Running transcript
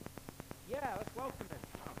Yeah, let's welcome him.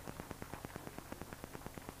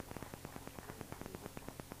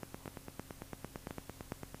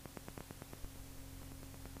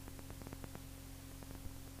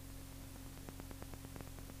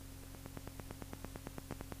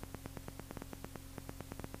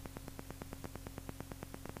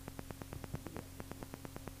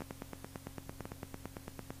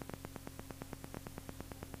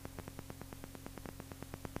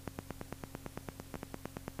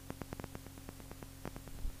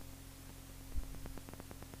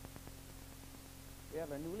 We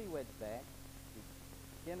have our newlyweds back.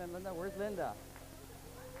 Ken and Linda, where's Linda?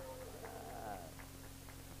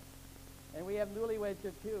 And we have newlyweds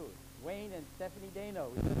here too. Wayne and Stephanie Dano.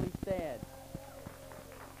 Please stand.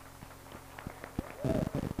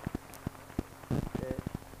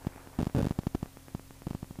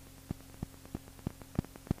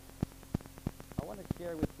 I want to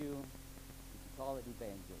share with you, you can call it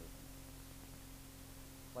evangelism,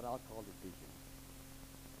 but I'll call it vision.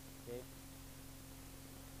 Okay?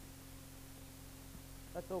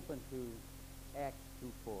 Let's open to Acts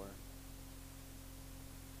 2:4.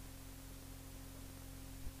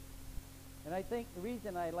 And I think the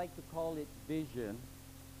reason I like to call it vision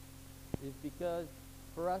is because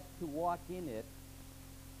for us to walk in it,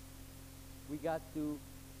 we got to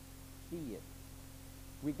see it.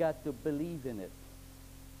 We got to believe in it.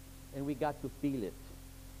 And we got to feel it.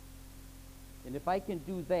 And if I can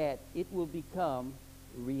do that, it will become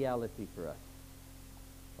reality for us.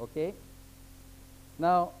 Okay?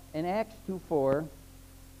 Now, in Acts 2:4,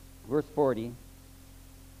 verse 40,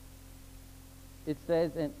 it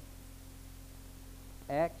says in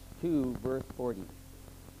Acts 2, verse 40.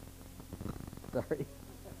 Sorry.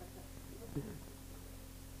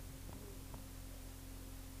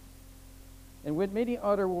 And with many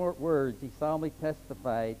other words, he solemnly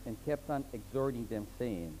testified and kept on exhorting them,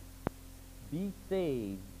 saying, "Be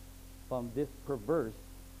saved from this perverse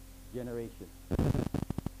generation."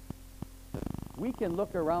 We can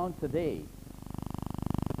look around today.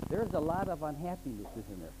 There's a lot of unhappiness,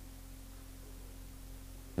 isn't there?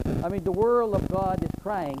 I mean, the world of God is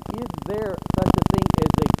crying, is there such a thing as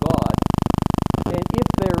a God? And if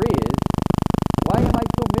there is, why am I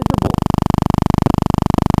so miserable?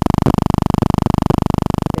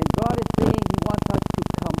 And God is saying he wants us to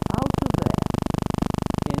come out of that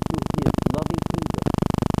into his loving kingdom.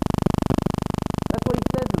 That's what he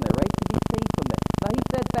says in there, right? To be saved from that. Now, he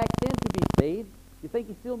said back then to be saved. You think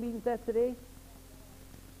he still means that today?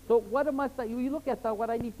 So what must I, you look at that,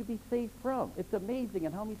 what I need to be saved from. It's amazing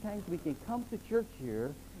and how many times we can come to church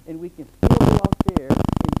here and we can still go out there and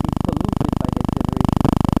be polluted by that generation.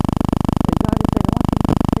 And God is saying, I want you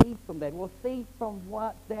to be saved from that. Well, saved from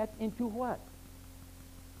what? That into what?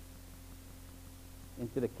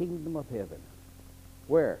 Into the kingdom of heaven.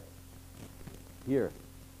 Where? Here.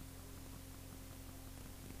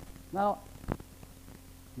 Now,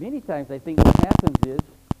 many times I think what happens is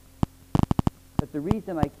that the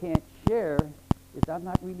reason I can't share is I'm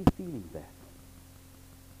not really feeling that.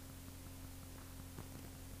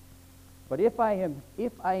 But if I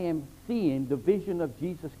am seeing the vision of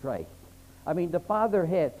Jesus Christ, I mean, the Father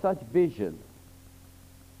had such vision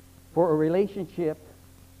for a relationship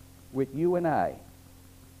with you and I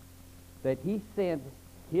that he sent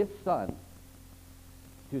his Son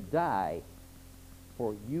to die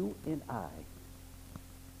for you and I.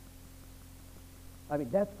 I mean,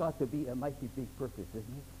 that's got to be a mighty big purpose, isn't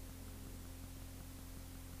it?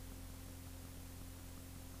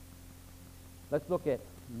 Let's look at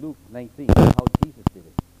Luke 19, how Jesus did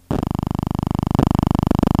it. Now,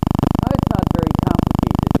 it's not very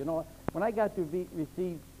complicated. You know, when I got to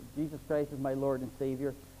receive Jesus Christ as my Lord and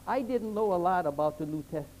Savior, I didn't know a lot about the New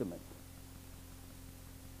Testament.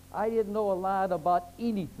 I didn't know a lot about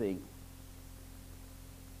anything.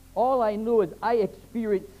 All I knew is I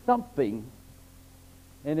experienced something,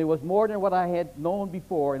 and it was more than what I had known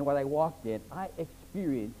before and what I walked in. I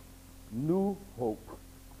experienced new hope.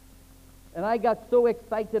 And I got so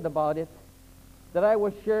excited about it that I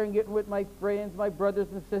was sharing it with my friends, my brothers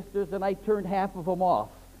and sisters, and I turned half of them off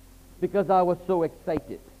because I was so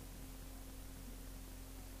excited.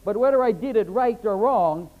 But whether I did it right or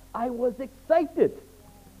wrong, I was excited.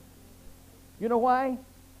 You know why?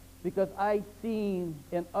 Because I seen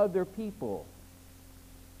in other people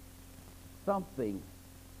something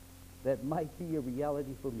that might be a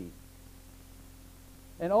reality for me.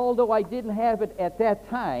 And although I didn't have it at that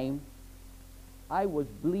time, I was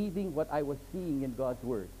believing what I was seeing in God's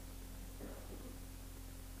Word.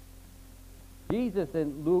 Jesus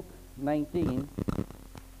in Luke 19,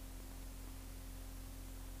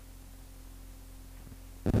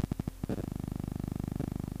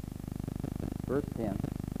 verse 10.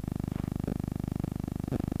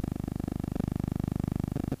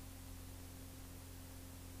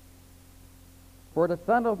 For the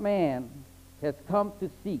Son of Man has come to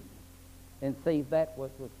seek and save that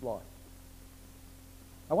which was lost.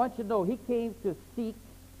 I want you to know he came to seek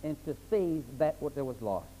and to save that what there was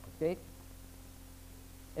lost. Okay?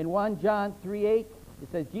 In 1 John 3:8,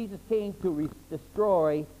 it says Jesus came to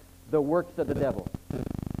destroy the works of the devil.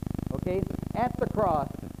 Okay? At the cross,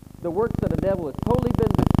 the works of the devil has totally been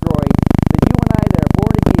destroyed. That you and I that are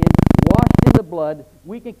born again, washed in the blood,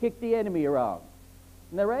 we can kick the enemy around.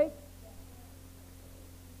 Isn't that right?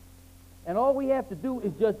 And all we have to do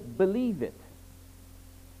is just believe it.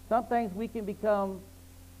 Sometimes we can become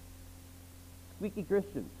squeaky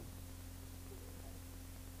Christians.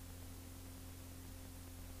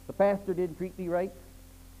 The pastor didn't treat me right.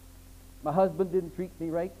 My husband didn't treat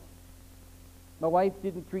me right. My wife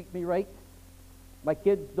didn't treat me right. My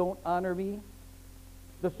kids don't honor me.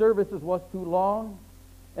 The services was too long.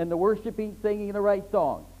 And the worshiping, singing the right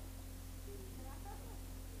song.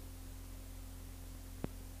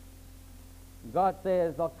 God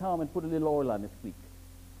says, I'll come and put a little oil on this squeak.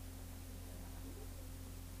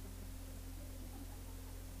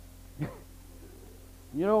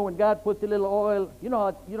 You know, when God puts a little oil, you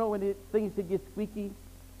know when things get squeaky,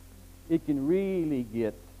 it can really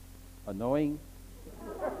get annoying.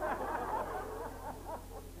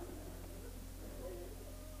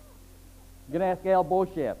 You're going to ask Al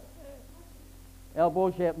Boshap. Al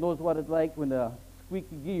Boshap knows what it's like when the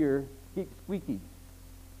squeaky gear keeps squeaking.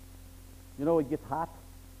 You know, it gets hot.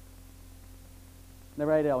 Isn't that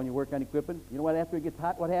right, Al, when you work on equipment? You know what, after it gets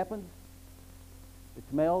hot, what happens? It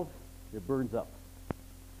smells, it burns up.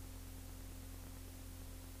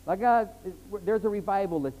 Now, God, there's a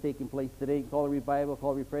revival that's taking place today. Call it a revival,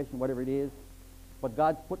 call it refreshing, whatever it is. But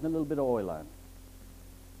God's putting a little bit of oil on.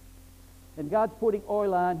 And God's putting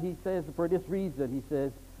oil on, he says, for this reason, he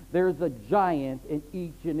says, there's a giant in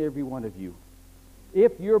each and every one of you.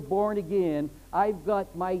 If you're born again, I've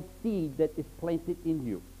got my seed that is planted in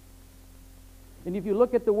you. And if you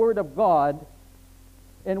look at the Word of God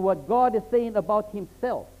and what God is saying about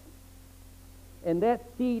himself, and that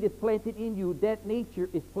seed is planted in you, that nature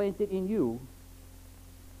is planted in you,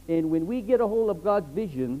 and when we get a hold of God's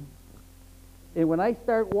vision, and when I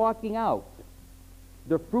start walking out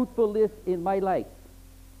the fruitfulness in my life,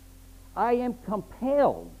 I am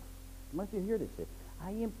compelled, I want you to hear this, I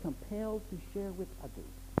am compelled to share with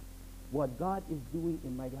others what God is doing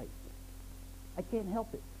in my life. I can't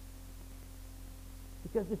help it.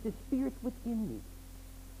 Because it's the Spirit within me.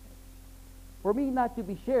 For me not to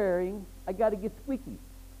be sharing, I got to get squeaky.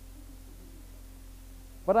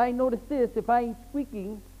 But I notice this, if I ain't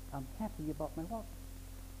squeaking, I'm happy about my walk.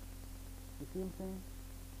 You see what I'm saying?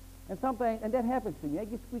 And sometimes, and that happens to me, I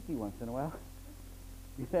get squeaky once in a while.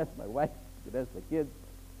 You can ask my wife, you can ask my kids.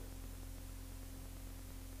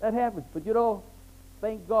 That happens. But you know,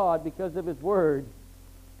 thank God because of his Word.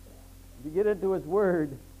 If you get into his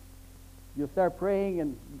Word, you'll start praying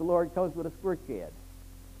and the Lord comes with a squirt can.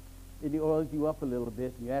 And he oils you up a little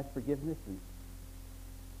bit and you ask forgiveness and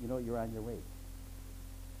you know you're on your way.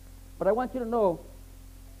 But I want you to know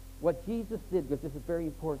what Jesus did, because this is very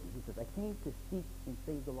important. He says, I came to seek and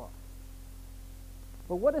save the lost.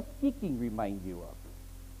 But what does seeking remind you of?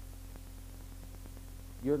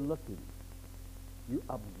 You're looking. You're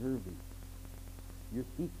observing. You're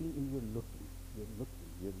seeking and you're looking. You're looking.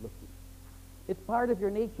 You're looking. It's part of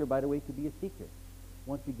your nature, by the way, to be a seeker.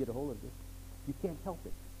 Once you get a hold of this, you can't help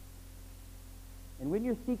it. And when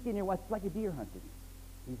you're seeking, you're it's like a deer hunting.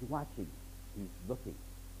 He's watching. He's looking.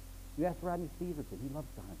 You ask Rodney Stevenson, he loves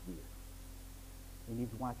to hunt deer. And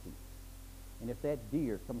he's watching. And if that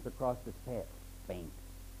deer comes across his path, bang,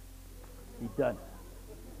 he's done.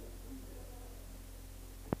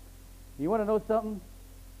 You want to know something?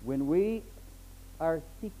 When we are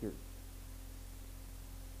seekers,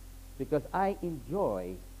 because I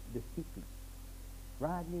enjoy the seeking.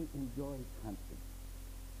 Rodney enjoys hunting.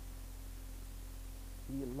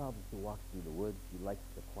 He loves to walk through the woods. He likes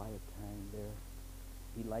the quiet time there.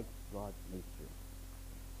 He likes God's nature.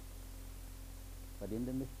 But in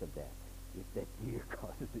the midst of that, if that deer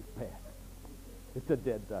crosses his path, it's a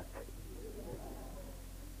dead duck.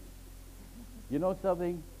 You know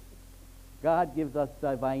something? God gives us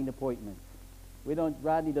divine appointments.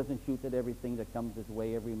 Rodney doesn't shoot at everything that comes his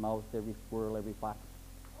way, every mouse, every squirrel, every fox.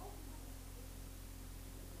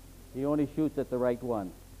 He only shoots at the right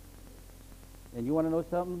one. And you want to know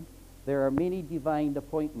something? There are many divine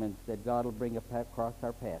appointments that God will bring across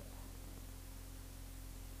our path.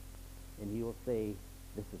 And he will say,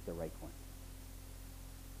 this is the right one.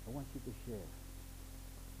 I want you to share.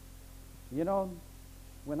 You know,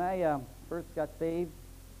 when I first got saved,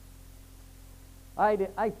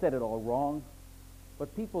 I said it all wrong,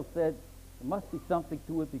 but people said there must be something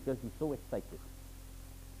to it because you're so excited.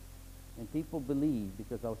 And people believed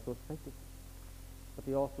because I was so excited. But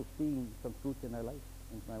they also seen some fruit in our life,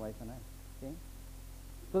 in my wife and I. Okay?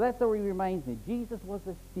 So that's what he reminds me. Jesus was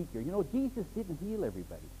a speaker. You know, Jesus didn't heal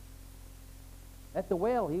everybody. At the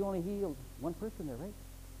well, he only healed one person there, right?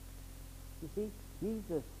 You see,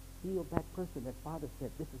 Jesus healed that person that Father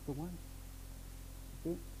said, this is the one.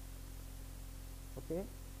 You see? Okay?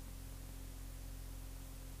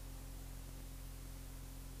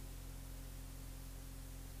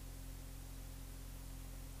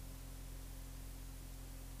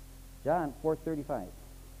 John 4:35.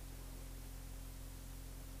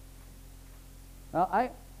 Now,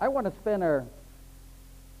 I want to spend our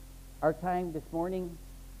time this morning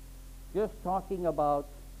just talking about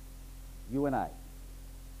you and I.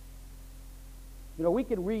 You know, we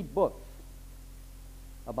can read books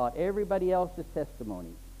about everybody else's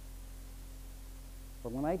testimonies.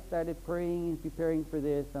 But when I started praying and preparing for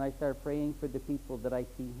this, and I started praying for the people that I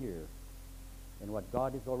see here, and what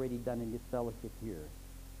God has already done in this fellowship here,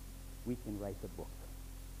 we can write a book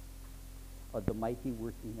of the mighty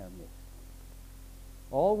work in our midst.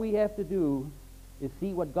 All we have to do is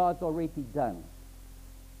see what God's already done.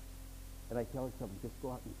 And I tell you something, just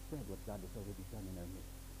go out and spread what God has already done in our midst.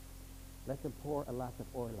 Let them pour a lot of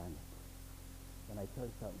oil on it. And I tell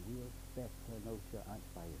you something, we'll set Kenosha on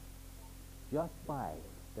fire. Just by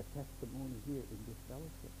the testimony here in this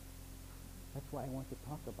fellowship. That's why I want to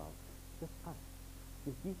talk about it. Just us.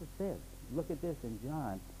 Because Jesus said, look at this in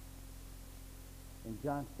John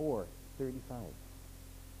 4:35.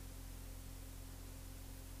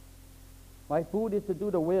 My food is to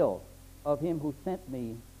do the will of him who sent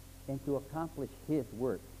me and to accomplish his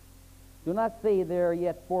work. Do not say there are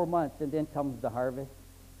yet 4 months and then comes the harvest.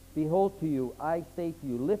 Behold to you, I say to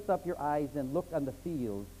you, lift up your eyes and look on the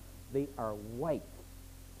fields. They are white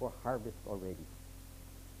for harvest already.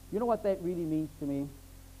 You know what that really means to me?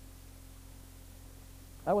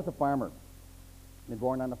 I was a farmer, been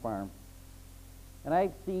born on a farm. And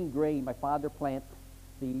I've seen grain, my father plant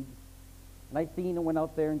seeds. And I've seen him went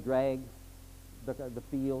out there and drag the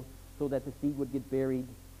field so that the seed would get buried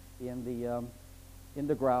in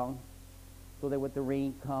the ground, so that when the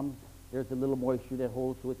rain comes, there's a little moisture that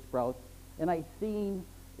holds so it sprouts. And I've seen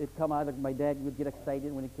it come out of, my dad would get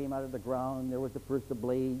excited when it came out of the ground. There was first the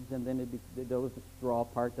blades, and then there was the straw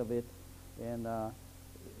part of it. And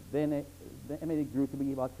then it grew to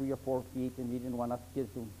be about 3 or 4 feet, and we didn't want us kids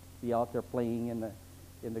to be out there playing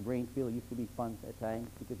in the grain field. It used to be fun at times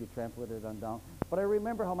because you trampled it on down. But I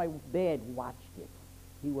remember how my dad watched it.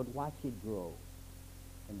 He would watch it grow.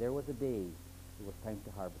 And there was a day it was time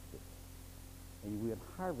to harvest it. And we would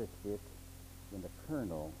harvest it when the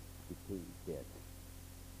kernel became dead.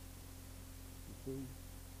 You see?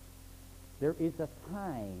 There is a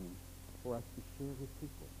time for us to share with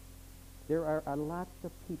people. There are a lot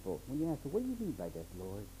of people. When you ask, what do you mean by that,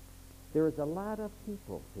 Lord? There is a lot of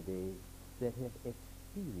people today that have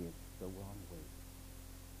experienced the wrong way.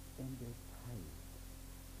 And they're tired.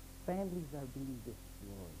 Families are being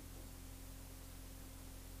destroyed.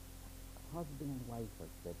 Husband and wife are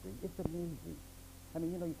separated. It's amazing. I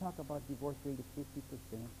mean, you know, you talk about divorce rate is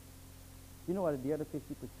 50%. You know what, the other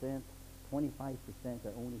 50%, 25%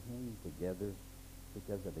 are only hanging together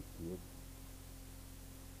because of the kids.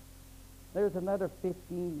 There's another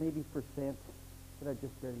 15, maybe percent that are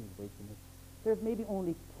just barely waking it. There's maybe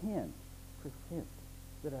only 10%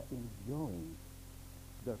 that are enjoying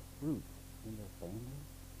the fruit in their family.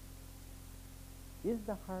 Is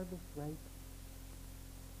the harvest ripe?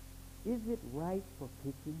 Is it ripe for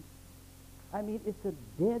picking? I mean, it's a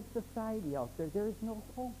dead society out there. There is no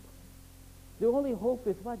hope. The only hope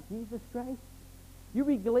is what? Jesus Christ. You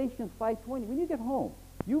read Galatians 5:20. When you get home,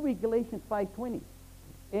 you read Galatians 5:20.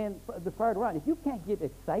 And the farther on, if you can't get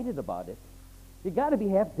excited about it, you got to be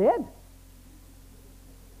half dead.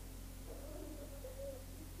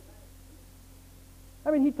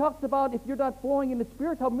 I mean, he talks about if you're not flowing in the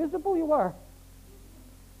Spirit, how miserable you are.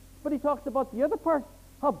 But he talks about the other part,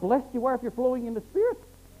 how blessed you are if you're flowing in the Spirit.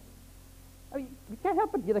 I mean, you can't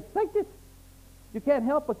help but get excited. You can't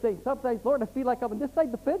help but say, sometimes, Lord, I feel like I'm on this side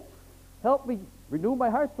of the fence. Help me renew my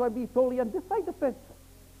heart so I be totally on this side of the fence.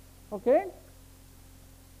 Okay?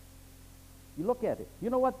 You look at it. You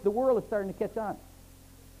know what? The world is starting to catch on.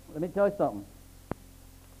 Let me tell you something.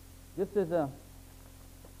 This is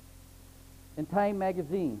in Time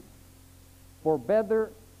magazine, for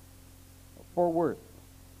better, for worse,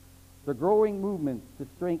 the growing movement to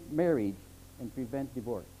strengthen marriage and prevent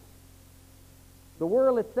divorce. The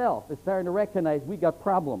world itself is starting to recognize we got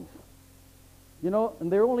problems.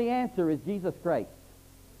 And their only answer is Jesus Christ,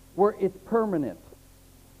 where it's permanent.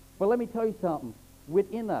 But let me tell you something.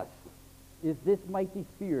 Within us is this mighty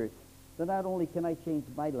spirit that not only can I change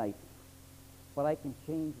my life, but I can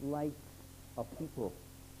change life of people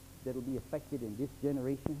that will be affected in this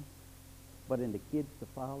generation, but in the kids to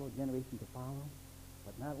follow, generation to follow.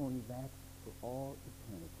 But not only that, for all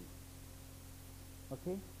eternity.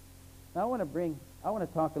 Okay? Now I want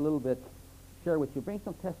to talk a little bit, share with you, bring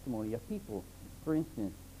some testimony of people, for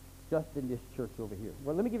instance, just in this church over here.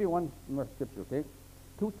 Well, let me give you one more scripture, okay?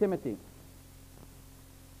 2 Timothy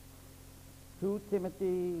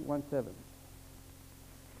 1:7.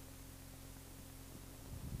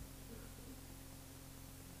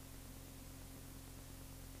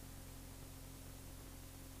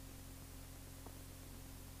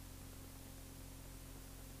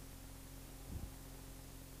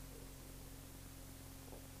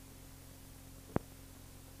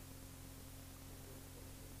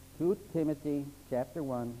 Timothy chapter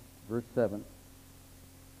 1, verse 7.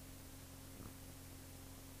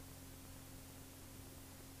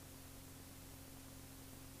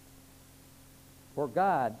 For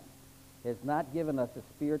God has not given us a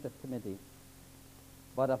spirit of timidity,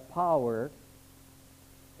 but of power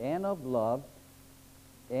and of love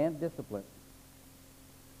and discipline.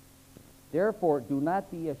 Therefore, do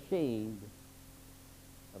not be ashamed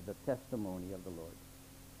of the testimony of the Lord.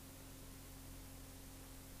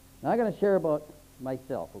 Now, I'm going to share about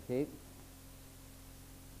myself, okay?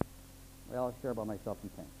 Well, I'll share about myself in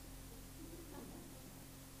 10.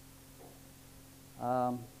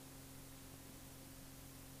 I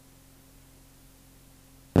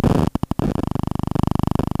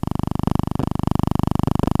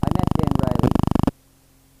met Dan Riley.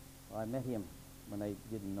 Well, I met him when I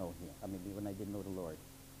didn't know him. When I didn't know the Lord.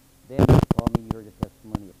 Dan told me, you heard a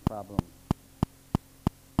testimony of problem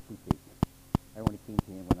toothache. I only came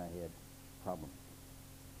to him when I had problems.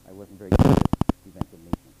 I wasn't very good at preventive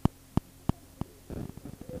maintenance.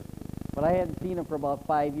 But I hadn't seen him for about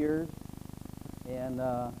 5 years. And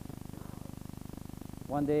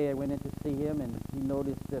one day I went in to see him, and he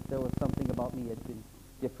noticed that there was something about me that had been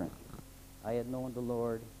different. I had known the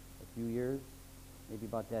Lord a few years, maybe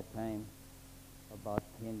about that time, about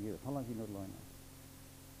 10 years. How long do you know the Lord now?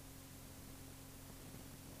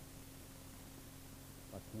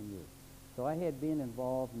 About 10 years. So I had been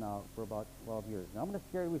involved now for about 12 years. Now I'm going to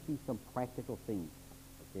share with you some practical things,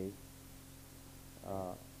 okay?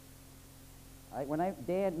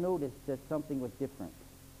 Dad noticed that something was different,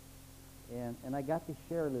 and I got to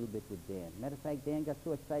share a little bit with Dan. Matter of fact, Dan got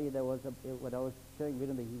so excited that what I was sharing with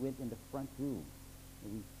him that he went in the front room,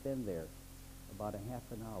 and we spent there about a half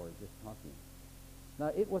an hour just talking.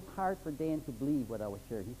 Now it was hard for Dan to believe what I was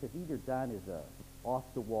sharing. He said either Don is off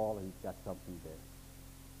the wall or he's got something there.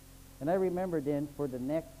 And I remember then for the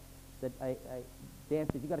next, Dan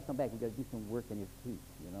said, you got to come back. We got to do some work on his teeth,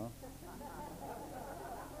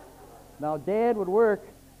 Now Dad would work.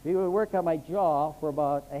 He would work on my jaw for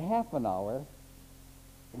about a half an hour,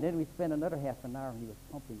 and then we spent another half an hour, and he was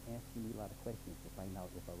pumping, asking me a lot of questions to find out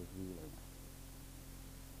if I was real or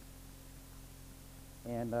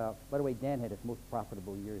not. And by the way, Dan had his most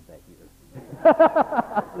profitable years that year.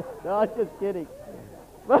 No, I'm just kidding.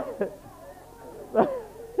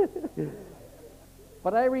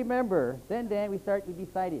 But I remember, then Dan, we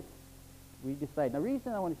decided. Now, the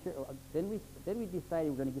reason I want to share, then we decided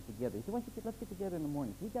we're going to get together. He said, let's get together in the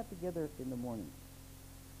morning. We got together in the morning.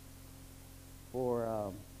 For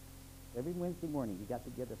every Wednesday morning, we got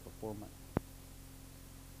together for 4 months.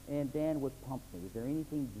 And Dan would pump me. Is there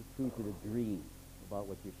anything true to the dream about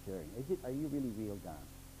what you're sharing? Are you really real, Don?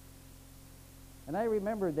 And I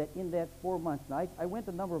remember that in that 4 months, now I went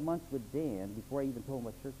a number of months with Dan before I even told him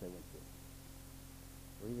what church I went to.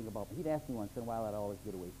 Or anything about me. He'd ask me once in a while, I'd always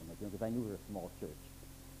get away from it, because I knew we were a small church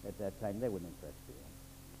at that time. That wouldn't impress me,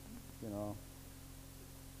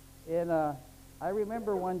 And I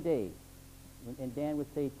remember one day, and Dan would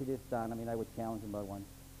say to this, Don, I would challenge him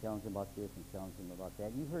about this and challenge him about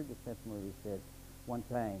that. You heard the testimony he said one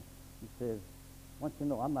time. He says, once you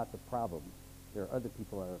know, I'm not the problem. There are other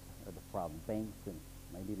people that are the problem. Banks and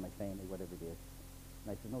maybe my family, whatever it is.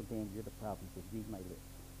 And I said, no, Dan, you're the problem. He says, read my lips.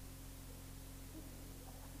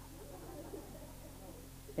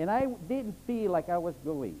 And I didn't feel like I was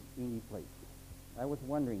going any place. I was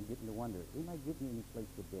getting to wonder, am I getting any place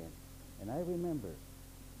with Dan? And I remember,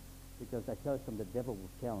 because I tell you something, the devil will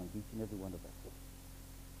challenge each and every one of us.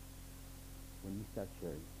 When you start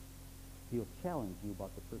sharing, he'll challenge you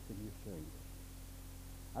about the person you're sharing with.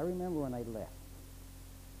 I remember when I left,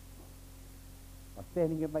 I was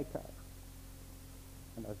standing in my car,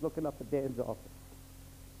 And I was looking up at Dan's office.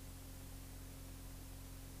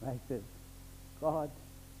 And I said, God,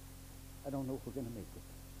 I don't know if we're going to make it.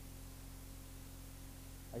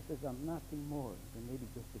 I says, I'm nothing more than maybe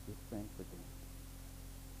just a good friend for Dan.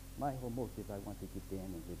 My whole motive, I want to get Dan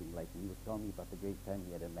in living life. And he was telling me about the great time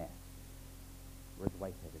he had a mass, where his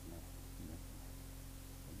wife had a mass.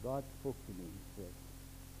 And God spoke to me. He said,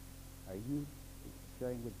 are you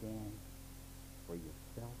sharing with Dan for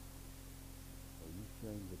yourself, or are you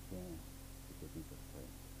sharing with Dan because he's a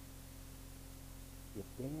friend? If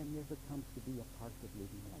Dan ever comes to be a part of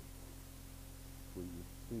living life, will you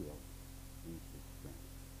still be his friend?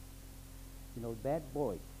 You know, that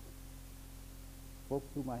voice spoke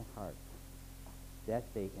to my heart that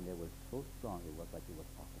day, and it was so strong, it was like it was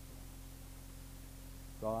talking to me.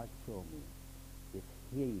 God showed me it's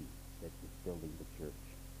he that is building the church,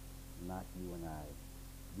 not you and I.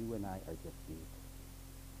 You and I are just vehicles.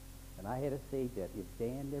 And I had to say that if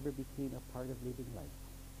Dan never became a part of living life,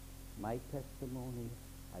 my testimony,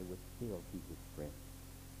 I would still be his friend.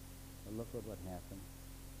 And look at what happened.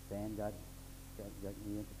 Dan got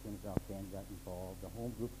me into Tim's house. Dan got involved. The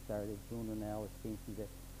home group started. Sooner now it came through that.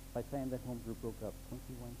 By the time that home group broke up,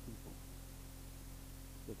 21 people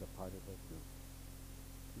was a part of that group.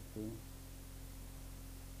 You see?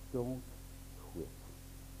 Don't quit.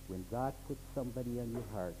 When God puts somebody on your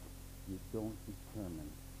heart, you don't determine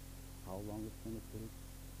how long it's going to take.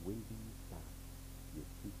 When do you stop? You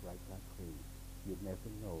keep right on praying. You never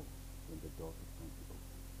know when the door is going to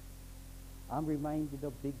open. I'm reminded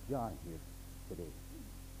of Big John here today.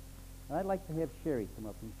 And I'd like to have Sherry come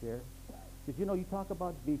up and share. Because, you know, you talk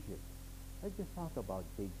about vision. Let's just talk about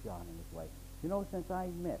Big John and his wife. You know, since I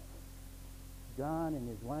met John and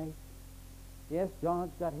his wife, yes,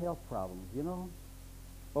 John's got health problems, you know.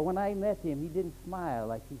 But when I met him, he didn't smile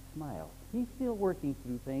like he smiles. He's still working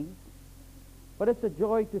through things. But it's a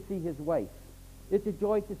joy to see his wife. It's a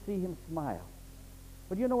joy to see him smile.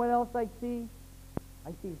 But you know what else I see?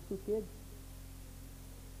 I see his two kids.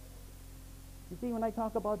 You see, when I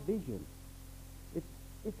talk about vision,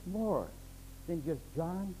 it's more than just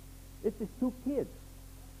John. It's his two kids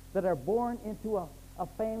that are born into a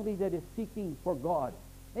family that is seeking for God.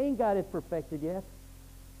 They ain't got it perfected yet,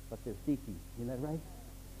 but they're seeking. Isn't that right?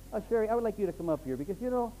 Sherry, I would like you to come up here because, you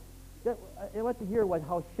know, I want to hear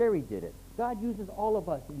how Sherry did it. God uses all of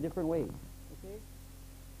us in different ways. Okay?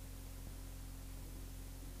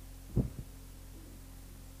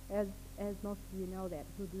 As most of you know that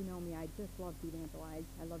who do know me, I just love to evangelize.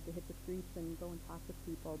 I love to hit the streets and go and talk with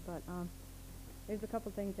people. But there's a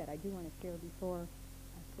couple things that I do want to share before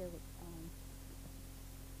I share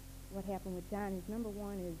what happened with John. Is number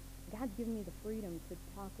one is God's given me the freedom to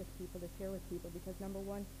talk with people, to share with people, because number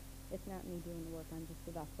one, it's not me doing the work. I'm just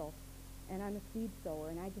a vessel. And I'm a seed sower,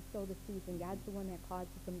 and I just sow the seeds, and God's the one that causes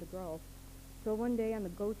them to grow. So one day on the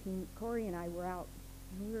Go team, Corey and I were out,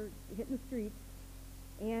 and we were hitting the streets,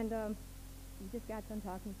 and we just got done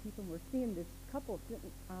talking to people, and we're seeing this couple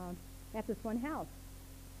sitting at this one house.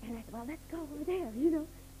 And I said, well, let's go over there, you know.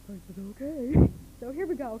 I said, okay. So here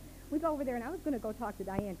we go. We go over there, and I was going to go talk to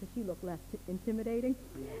Diane because she looked less intimidating.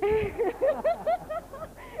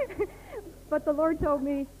 But the Lord told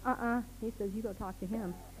me, He says, you go talk to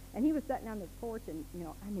him. And he was sitting on this porch, and, you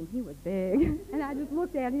know, I mean, he was big. And I just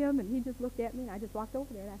looked at him, and he just looked at me, and I just walked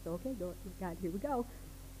over there, and I said, okay, God, here we go.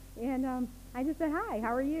 And I just said, hi,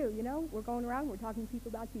 how are you? You know, we're going around, we're talking to people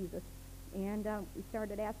about Jesus. And we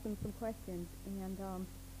started asking some questions, and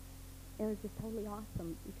it was just totally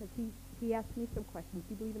awesome because he asked me some questions.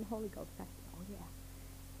 Do you believe in the Holy Ghost? I said, oh,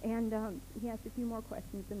 yeah. And he asked a few more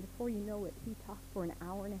questions, and before you know it, he talked for an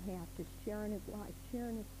hour and a half, just sharing his life,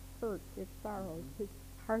 sharing his hurts, his sorrows, his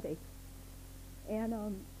heartaches. And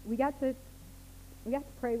we got to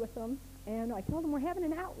pray with him, and I told him we're having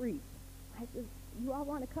an outreach. I said, you all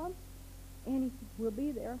want to come? And he said, we'll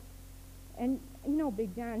be there. And you know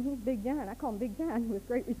Big John, he's Big John. I call him Big John with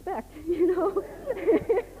great respect, you know.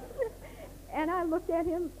 And I looked at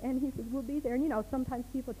him, and he said, we'll be there. And, you know, sometimes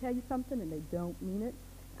people tell you something, and they don't mean it.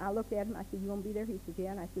 I looked at him. I said, you won't be there? He said,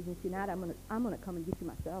 yeah. And I said, if you're not, I'm gonna come and get you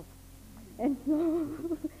myself. And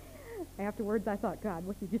so afterwards, I thought, God,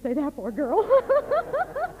 what did you say that for, girl?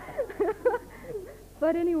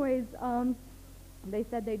 But anyways, they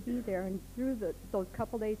said they'd be there. And through those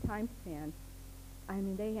couple days time span, I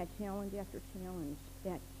mean, they had challenge after challenge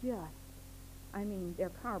that just, I mean, their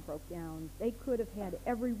car broke down. They could have had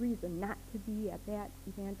every reason not to be at that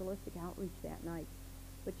evangelistic outreach that night.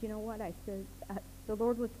 But you know what? I said, the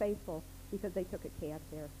Lord was faithful because they took a cab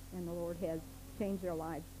there, and the Lord has changed their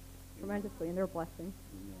lives tremendously, and they're a blessing.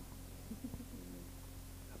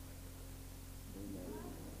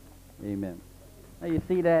 Amen. Now you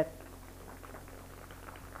see that?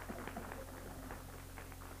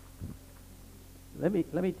 Let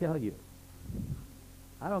me tell you.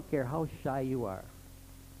 I don't care how shy you are.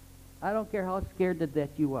 I don't care how scared to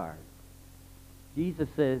death you are. Jesus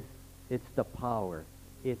says it's the power.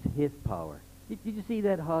 It's his power. Did you see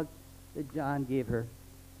that hug that John gave her?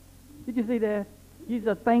 Did you see that? He's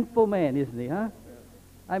a thankful man, isn't he, huh?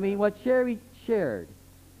 I mean, what Sherry shared,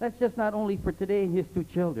 that's just not only for today and his two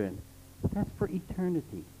children, but that's for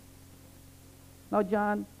eternity. Now,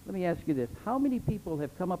 John, let me ask you this. How many people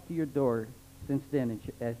have come up to your door since then and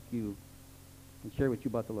asked you and shared with you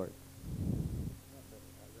about the Lord?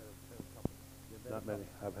 Not many.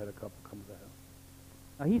 I've had a couple come to the house.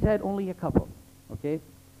 Now, he's had only a couple, okay?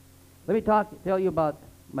 Let me tell you about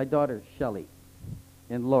my daughters, Shelley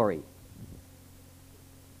and Lori.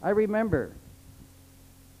 I remember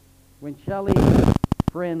when Shelley's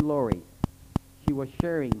friend Lori, she was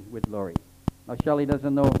sharing with Lori. Now, Shelley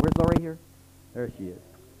doesn't know. Where's Lori here? There she is.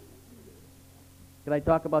 Can I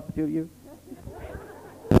talk about the two of you?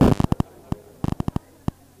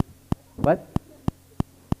 What?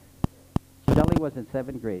 Shelley was in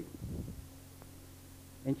 7th grade.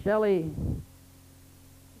 And Shelley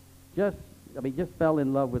just fell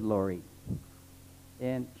in love with Lori.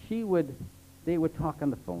 And they would talk on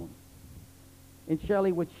the phone. And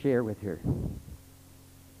Shelley would share with her.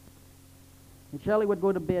 And Shelley would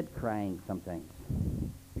go to bed crying sometimes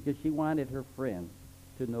because she wanted her friend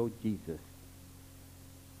to know Jesus.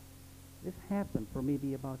 This happened for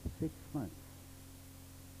maybe about 6 months.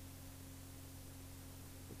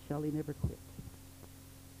 But Shelley never quit.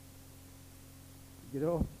 You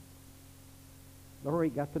know, Lori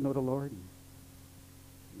got to know the Lord and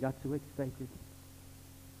got so excited.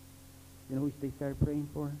 You know who they started praying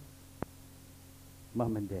for?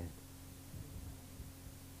 Mom and Dad.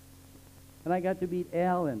 And I got to meet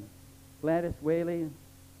Al and Gladys Whaley,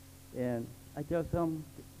 and I tell some,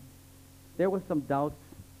 there was some doubts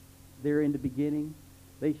there in the beginning.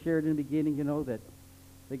 They shared in the beginning, you know, that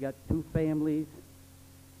they got 2 families.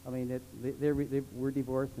 I mean, that they were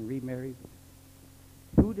divorced and remarried.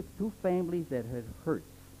 Two families that had hurts.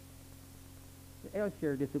 Al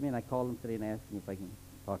shared this with me, and I called him today and asked him if I can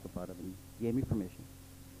talk about it, and he gave me permission.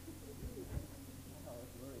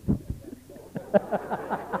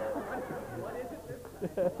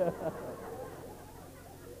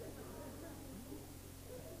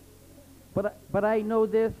 But I know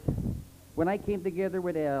this. When I came together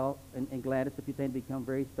with Al and Gladys, if you tend to become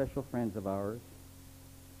very special friends of ours,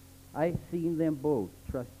 I've seen them both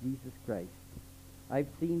trust Jesus Christ. I've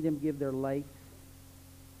seen them give their life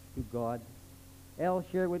to God. Al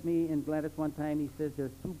shared with me and Gladys one time, he says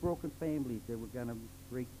there's 2 broken families that we're going to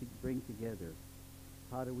bring together.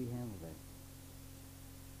 How do we handle that?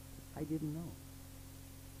 I didn't know.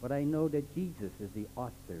 But I know that Jesus is the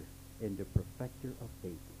author and the perfecter of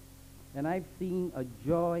faith. And I've seen a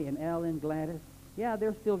joy in Al and Gladys. Yeah,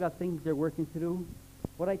 they're still got things they're working to do.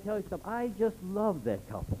 But I tell you something, I just love that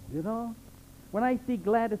couple, you know? When I see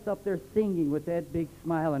Gladys up there singing with that big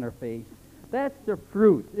smile on her face, that's the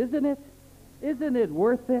fruit, isn't it? Isn't it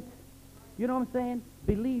worth it? You know what I'm saying?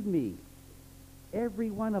 Believe me, every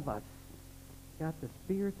one of us got the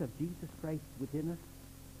Spirit of Jesus Christ within us.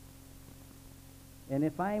 And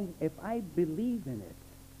if I believe in it,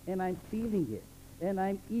 and I'm feeling it, and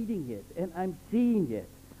I'm eating it, and I'm seeing it,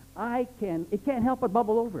 it can't help but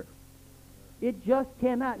bubble over. It just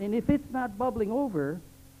cannot. And if it's not bubbling over,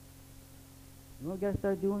 you know what we got to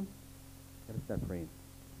start doing? Got to start praying.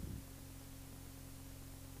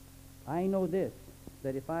 I know this,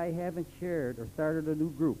 that if I haven't shared or started a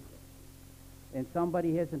new group, and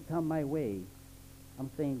somebody hasn't come my way, I'm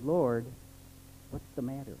saying, Lord, what's the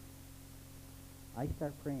matter? I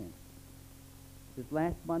start praying. This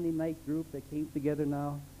last Monday night group that came together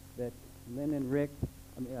now, that Lynn and Rick,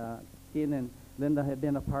 Ken and Linda have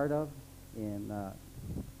been a part of, and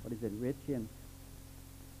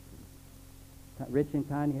Rich and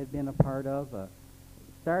Tanya have been a part of,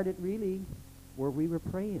 started really where we were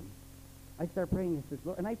praying. I started praying and says,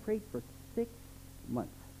 Lord, and I prayed for 6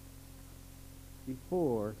 months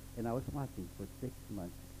before, and I was watching for 6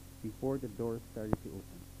 months before the doors started to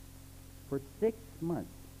open. For 6 months,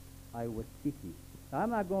 I was seeking. Now, I'm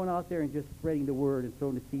not going out there and just spreading the word and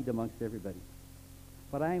throwing the seed amongst everybody.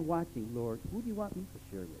 But I am watching, Lord, who do you want me to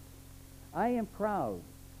share with? I am proud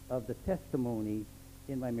of the testimony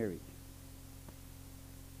in my marriage.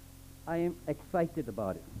 I am excited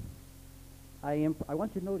about it. I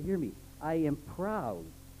want you to know, hear me. I am proud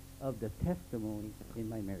of the testimony in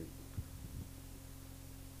my marriage.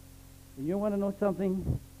 And you want to know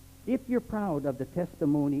something? If you're proud of the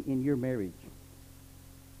testimony in your marriage,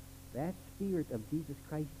 that Spirit of Jesus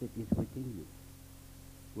Christ that is within you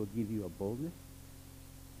will give you a boldness,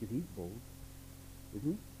 because he's bold,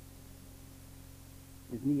 isn't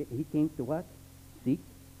he? Isn't he? He came to what? Seek,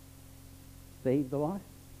 save the lost.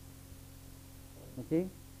 Okay?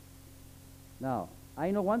 Now,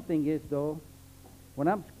 I know one thing is, though, when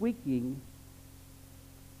I'm squeaking,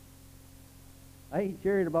 I ain't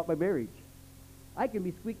sharing about my marriage. I can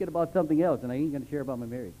be squeaking about something else, and I ain't going to share about my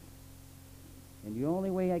marriage. And the only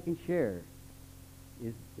way I can share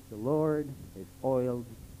is if the Lord has oiled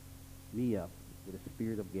me up with the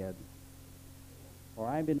Spirit of God, or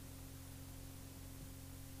I've been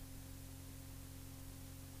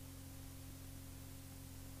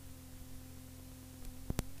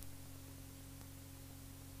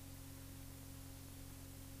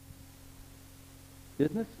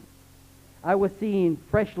business. I was seeing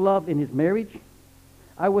fresh love in his marriage.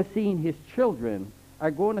 I was seeing his children are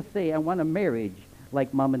going to say, I want a marriage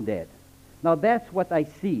like mom and dad. Now that's what I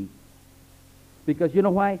see. Because you know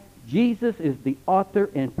why? Jesus is the author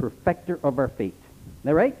and perfecter of our faith. Isn't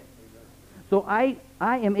that right? So I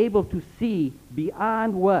am able to see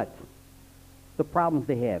beyond what? The problems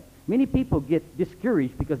they have. Many people get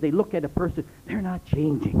discouraged because they look at a person, they're not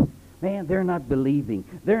changing. Man, they're not believing.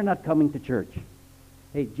 They're not coming to church.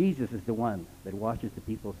 Hey, Jesus is the one that washes the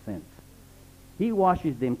people's sins. He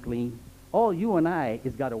washes them clean. All you and I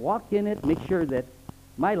is got to walk in it, make sure that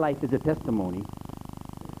my life is a testimony,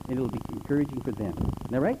 and it'll be encouraging for them.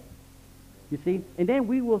 Isn't that right? You see? And then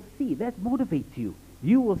we will see. That motivates you.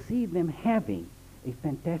 You will see them having a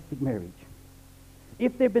fantastic marriage.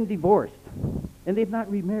 If they've been divorced and they've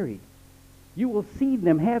not remarried, you will see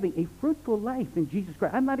them having a fruitful life in Jesus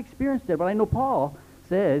Christ. I've not experienced that, but I know Paul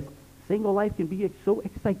says single life can be so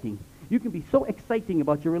exciting. You can be so exciting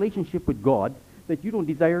about your relationship with God that you don't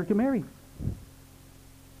desire to marry.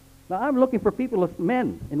 Now, I'm looking for people,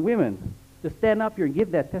 men and women, to stand up here and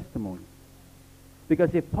give that testimony.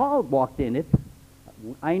 Because if Paul walked in it,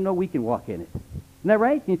 I know we can walk in it. Isn't that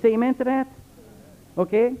right? Can you say amen to that?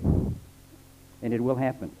 Okay? And it will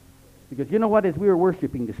happen. Because you know what? As we were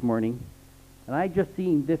worshiping this morning, and I just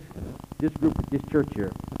seen this group, this church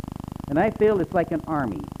here, and I feel it's like an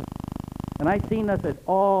army. And I seen us as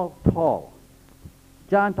all tall.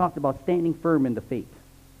 John talked about standing firm in the faith.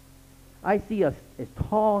 I see us as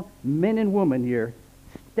tall men and women here,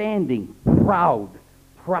 standing proud,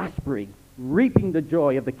 prospering, reaping the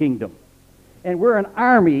joy of the kingdom. And we're an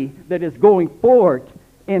army that is going forward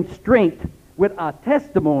in strength with our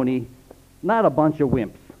testimony, not a bunch of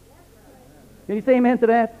wimps. Can you say amen to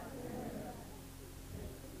that?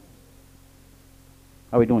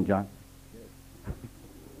 How are we doing, John?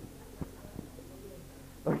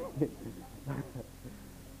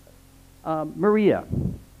 Maria,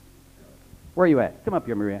 where are you at? Come up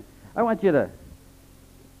here, Maria. I want you to...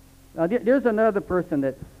 there's another person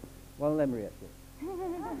that... Well, let Maria sit.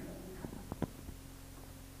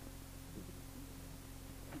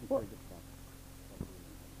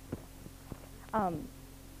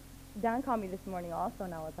 Don called me this morning also,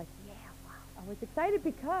 and I was like, yeah, wow. I was excited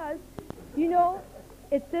because, you know,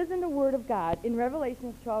 it says in the Word of God, in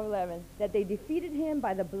Revelation 12:11, that they defeated him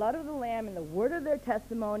by the blood of the Lamb and the word of their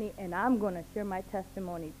testimony, and I'm going to share my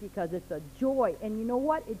testimony because it's a joy. And you know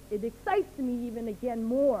what? It excites me even again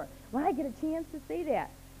more when I get a chance to say that.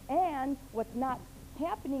 And what's not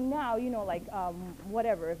happening now, you know, like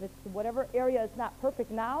whatever, if it's whatever area is not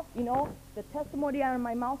perfect now, you know, the testimony out of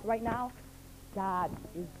my mouth right now, God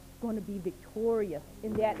is going to be victorious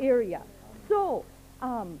in that area. So,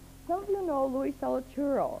 some of you know Louis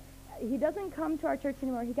Soloturo. He doesn't come to our church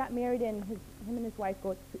anymore. He got married, and him and his wife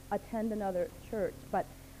go to attend another church. But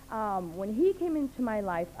when he came into my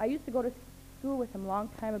life, I used to go to school with him a long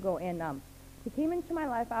time ago, and he came into my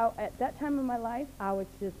life. At that time of my life, I was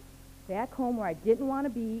just back home where I didn't want to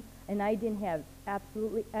be, and I didn't have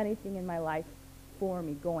absolutely anything in my life for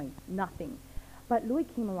me going, nothing. But Louis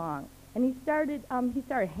came along, and he started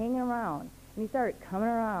hanging around, and he started coming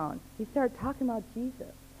around. He started talking about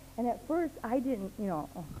Jesus. And at first, I didn't, you know,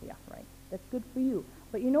 oh, yeah, right, that's good for you.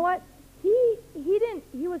 But you know what? He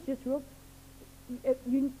was just real, if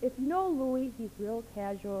you know Louis, he's real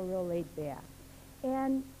casual, real laid back.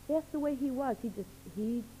 And that's the way he was.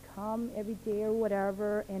 He'd come every day or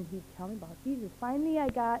whatever, and he'd tell me about Jesus. Finally, I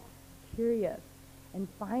got curious. And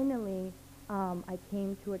finally, I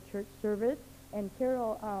came to a church service, and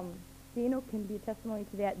Carol Dano can be a testimony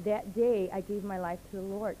to that. That day, I gave my life to the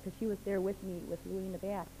Lord because she was there with me, with Louis in the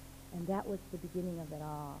back. And that was the beginning of it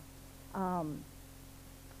all.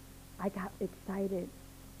 I got excited.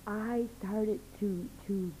 I started to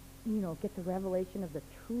get the revelation of the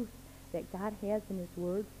truth that God has in His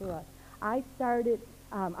Word for us. I started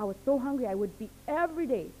I was so hungry. I would be every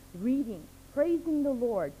day reading, praising the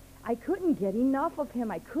Lord. I couldn't get enough of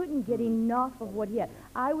him. I couldn't get enough of what he had.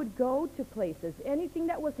 I would go to places. Anything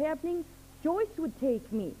that was happening, Joyce would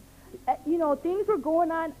take me. Things were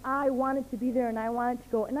going on. I wanted to be there, and I wanted to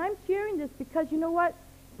go. And I'm sharing this because, you know what?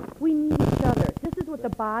 We need each other. This is what the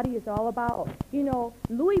body is all about.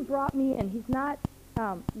 Louis brought me in. He's not,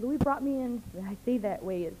 Louis brought me in, I say that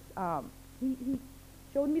way, is he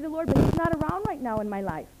showed me the Lord, but he's not around right now in my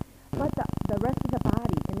life. But the rest of the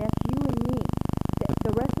body, and that's you and me,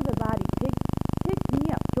 the rest of the body picked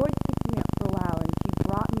me up. Joyce picked me up for a while, and she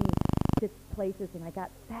brought me to places, and I got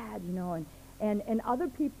fed, and other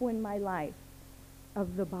people in my life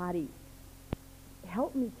of the body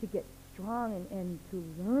helped me to get strong and to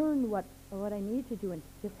learn what I need to do and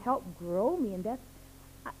just help grow me. And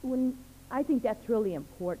I think that's really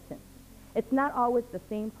important. It's not always the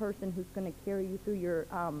same person who's going to carry you through your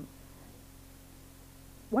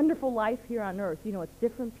wonderful life here on earth. It's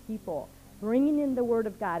different people bringing in the Word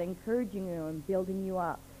of God, encouraging you and building you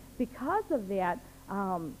up. Because of that,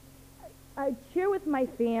 I share with my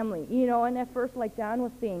family, and at first, like John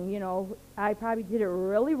was saying, I probably did it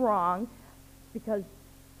really wrong because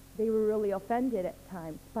they were really offended at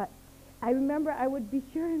times. But I remember I would be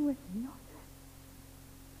sharing with them,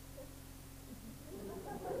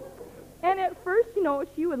 and at first,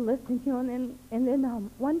 she would listen, and then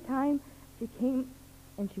one time she came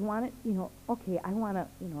and she wanted, okay, I want to,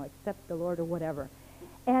 accept the Lord or whatever.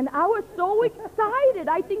 And I was so excited.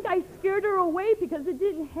 I think I scared her away because it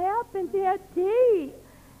didn't happen that day.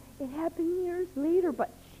 It happened years later,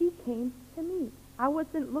 but she came to me. I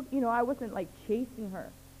wasn't I wasn't like chasing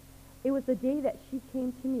her. It was the day that she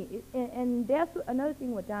came to me. And that's another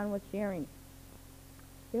thing what Don was sharing.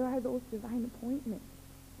 There are those divine appointments.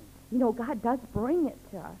 God does bring it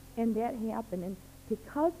to us, and that happened. And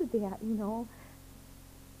because of that,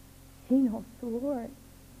 she knows the Lord.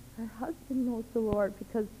 Her husband knows the Lord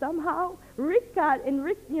because somehow Rick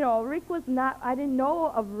was not, I didn't know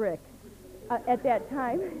of Rick at that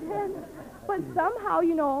time. But somehow,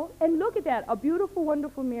 and look at that, a beautiful,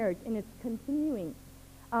 wonderful marriage, and it's continuing.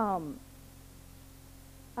 And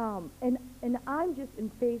I'm just in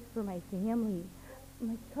faith for my family.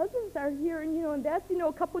 My cousins are here, and that's,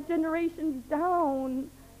 a couple generations down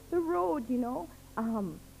the road,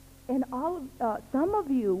 And some of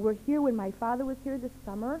you were here when my father was here this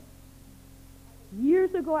summer.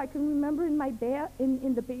 Years ago, I can remember in my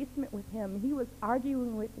in the basement with him. He was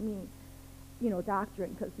arguing with me,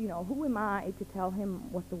 doctrine, because, who am I to tell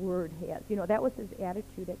him what the Word has? That was his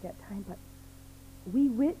attitude at that time. But we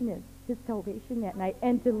witnessed his salvation that night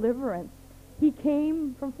and deliverance. He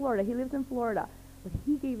came from Florida. He lives in Florida. But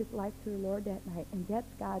he gave his life to the Lord that night, and that's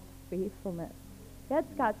God's faithfulness. That's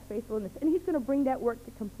God's faithfulness. And he's going to bring that work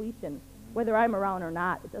to completion, whether I'm around or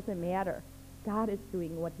not. It doesn't matter. God is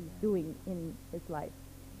doing what he's doing in his life.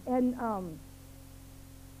 And,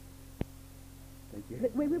 Thank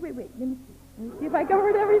you. wait. Let me see if I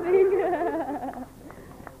covered everything.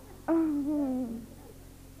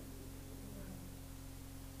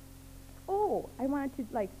 I wanted to,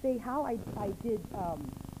 say how I did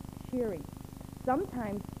sharing.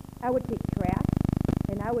 Sometimes I would take trash,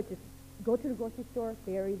 and I would just go to the grocery store,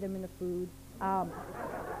 bury them in the food.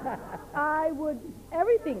 I would,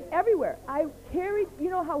 everything, everywhere. I carried,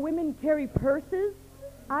 how women carry purses?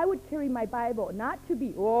 I would carry my Bible, not to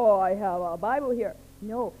be, I have a Bible here.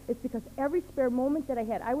 No, it's because every spare moment that I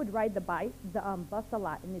had, I would ride the bus a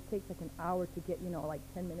lot, and it takes like an hour to get,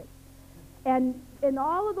 10 minutes. And in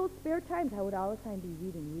all of those spare times, I would all the time be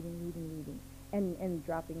reading, and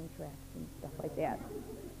dropping in trash and stuff like that.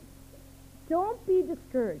 Don't be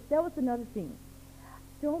discouraged. That was another thing.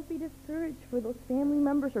 Don't be discouraged for those family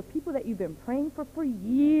members or people that you've been praying for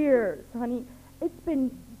years, honey.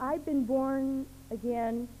 I've been born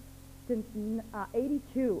again since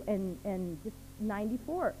 82, and just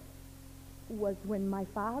 94 was when my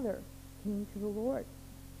father came to the Lord.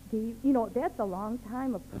 That's a long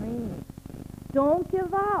time of praying. Don't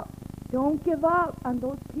give up. Don't give up on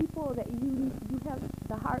those people that you have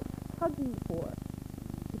the heart tugging for,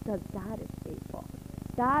 because God is faithful.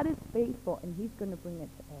 God is faithful, and he's going to bring it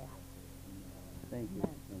to pass. Thank you.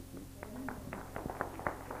 Amen. Thank you.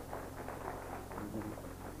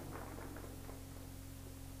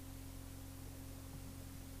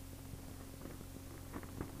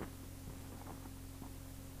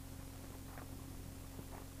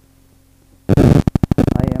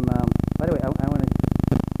 By the way,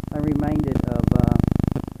 I'm reminded of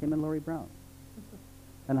him and Lori Brown,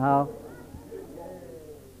 and how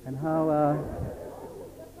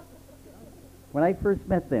when I first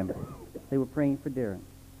met them, they were praying for Darren,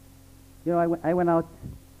 You know, I went out.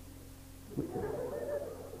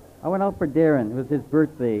 I went out for Darren. It was his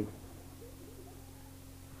birthday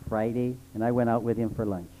Friday, and I went out with him for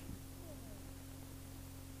lunch.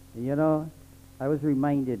 And you know, I was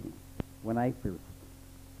reminded when I first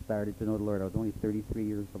started to know the Lord. I was only 33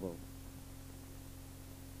 years old.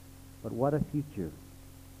 But what a future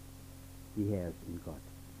he has in God.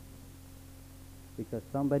 Because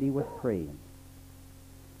somebody was praying.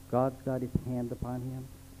 God's got his hand upon him.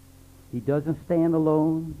 He doesn't stand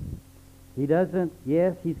alone. He doesn't,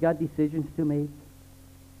 yes, he's got decisions to make,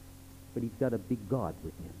 but he's got a big God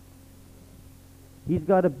with him. He's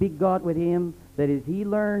got a big God with him that as he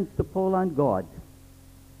learns to pull on God,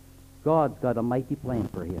 God's got a mighty plan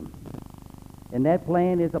for him. And that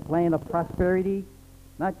plan is a plan of prosperity,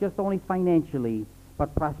 not just only financially,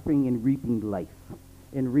 but prospering and reaping life,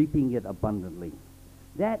 and reaping it abundantly.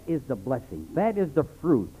 That is the blessing. That is the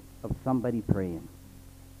fruit of somebody praying.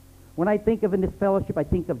 When I think of in this fellowship, I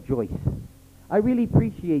think of Joyce. I really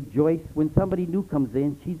appreciate Joyce. When somebody new comes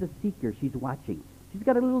in, she's a seeker. She's watching. She's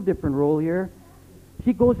got a little different role here.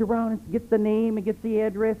 She goes around and gets the name and gets the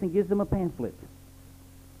address and gives them a pamphlet.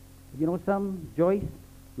 You know something, Joyce?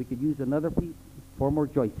 We could use another 4 more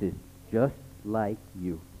Joyces, just like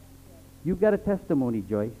you. You've got a testimony,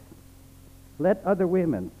 Joyce. Let other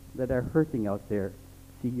women that are hurting out there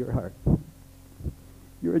see your heart.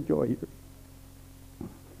 You're a joy.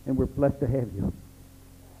 And we're blessed to have you.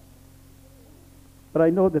 But I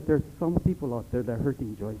know that there's some people out there that are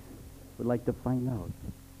hurting, Joyce, would like to find out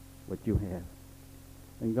what you have.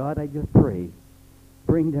 And God, I just pray,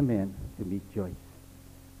 bring them in to meet Joyce.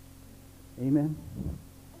 Amen.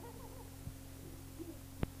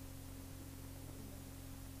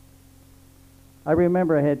 I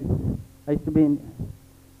remember I used to be in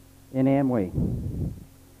Amway. And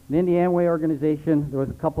in the Amway organization, there was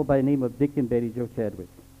a couple by the name of Dick and Betty Jo Chadwick.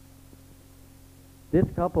 This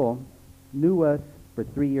couple knew us for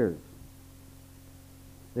 3 years.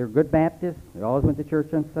 They were good Baptists. They always went to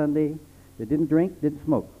church on Sunday. They didn't drink, didn't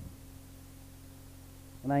smoke.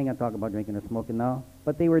 And I ain't going to talk about drinking or smoking now,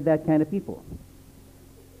 but they were that kind of people.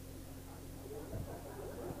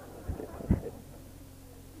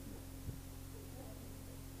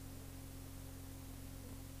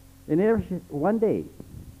 And one day,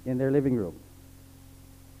 in their living room,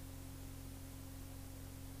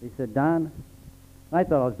 they said, Don, I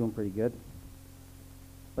thought I was doing pretty good,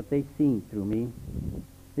 but they seen through me.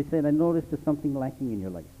 They said, I noticed there's something lacking in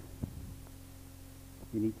your life.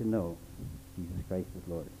 You need to know Jesus Christ is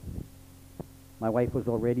Lord. My wife was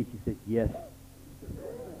all ready. She said, yes.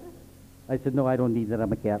 I said, no, I don't need that.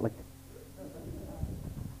 I'm a Catholic.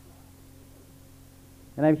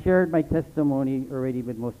 And I've shared my testimony already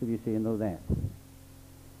with most of you, so you know that.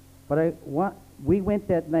 But we went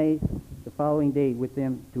that night, the following day, with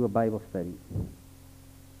them to a Bible study.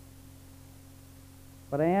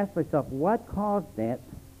 But I asked myself, what caused that?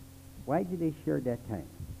 Why did they share that time?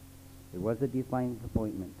 It was a divine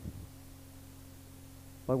appointment.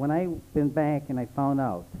 But when I went back and I found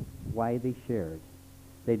out why they shared,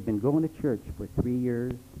 they'd been going to church for 3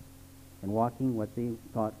 years and walking what they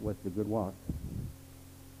thought was the good walk.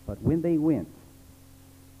 But when they went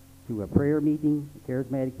to a prayer meeting, a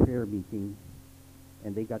charismatic prayer meeting,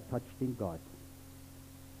 and they got touched in God,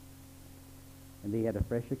 and they had a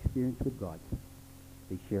fresh experience with God,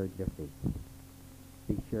 they shared their faith.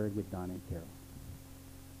 They shared with Don and Carol.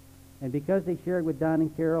 And because they shared with Don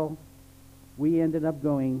and Carol, we ended up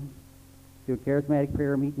going to a charismatic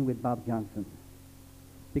prayer meeting with Bob Johnson.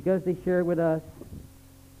 Because they shared with us,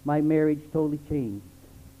 my marriage totally changed.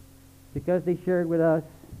 Because they shared with us,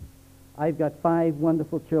 I've got 5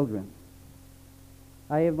 wonderful children.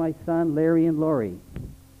 I have my son, Larry and Lori,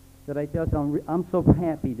 that I tell you, I'm so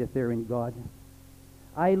happy that they're in God.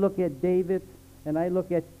 I look at David, and I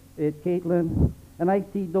look at Caitlin, and I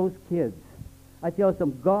see those kids. I tell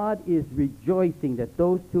them, God is rejoicing that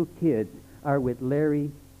those 2 kids are with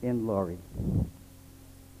Larry and Lori.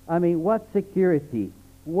 I mean, what security,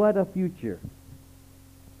 what a future.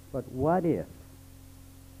 But what if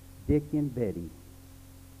Dick and Betty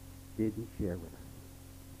didn't share with us?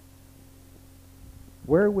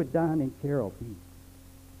 Where would Don and Carol be?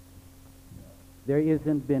 There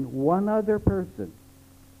hasn't been one other person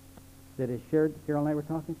that has shared. Carol and I were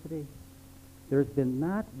talking today. There's been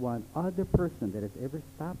not one other person that has ever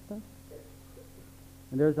stopped us.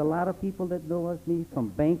 And there's a lot of people that know us, me, from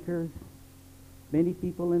bankers, many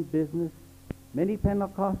people in business, many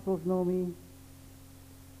Pentecostals know me.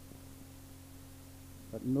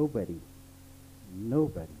 But nobody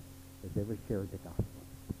has ever shared the gospel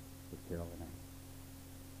with Carol and I.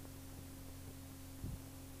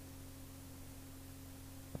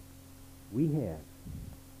 we have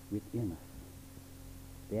within us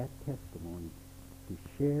that testimony to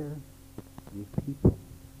share with people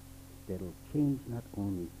that will change not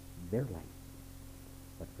only their life,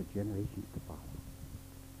 but for generations to follow.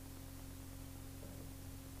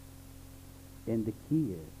 And the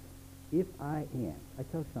key is, if I am, I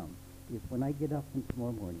tell some, if when I get up in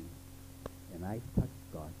tomorrow morning and I touch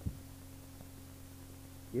God,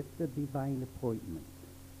 if the divine appointment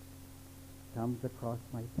comes across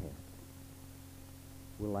my path,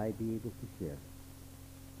 will I be able to share?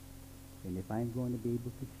 And if I'm going to be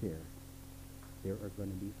able to share, there are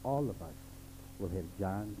going to be, all of us will have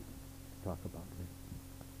John to talk about this.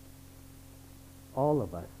 All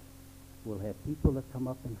of us will have people that come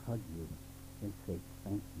up and hug you and say,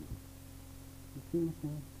 thank you. You see what I'm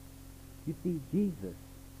saying? You see, Jesus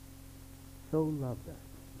so loved us,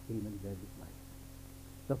 he came and gave his life.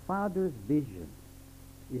 The Father's vision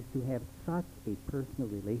is to have such a personal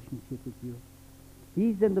relationship with you.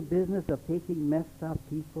 He's in the business of taking messed up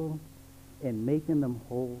people and making them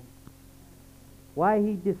whole. Why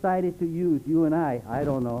he decided to use you and I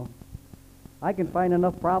don't know. I can find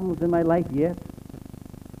enough problems in my life yet.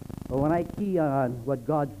 But when I key on what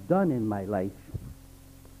God's done in my life,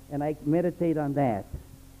 and I meditate on that,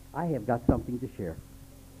 I have got something to share.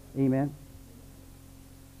 Amen?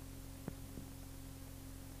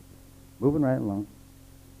 Moving right along.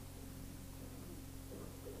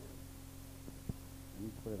 Let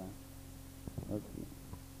me put it on. Okay.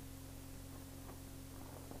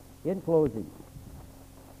 In closing,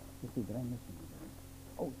 let's see, did I miss anything?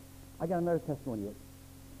 Oh, I got another testimony yet.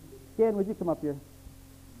 Ken, would you come up here?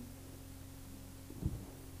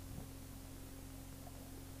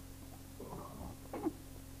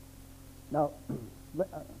 Now,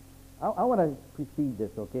 I want to precede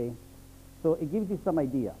this, okay? So it gives you some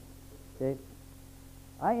idea, okay?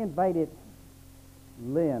 I invited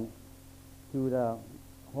Lynn to the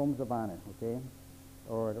Homes of Honor, okay?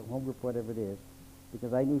 Or the home group, whatever it is,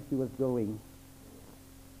 because I knew she was going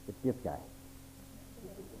with this guy.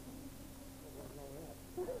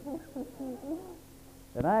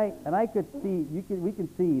 And I could see, we can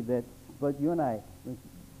see that, but you and I,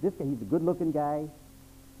 this guy, he's a good-looking guy.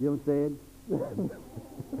 You know what I'm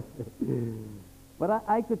saying? But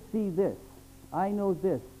I could see this. I know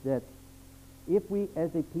this, that if we,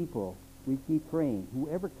 as a people, we keep praying,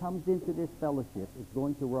 whoever comes into this fellowship is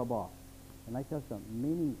going to rub off. And I tell you something,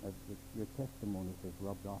 many of your testimonies has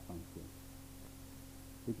rubbed off on King.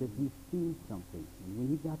 Because he's seen something. And when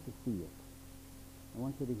he got to see it, I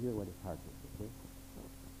want you to hear what his heart is, okay?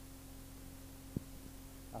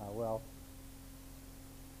 Well,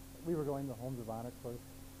 we were going to Homes of Honor course.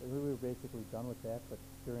 We were basically done with that, but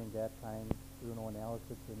during that time, Bruno and Alice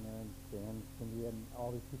had been there, and Dan, Cindy, and all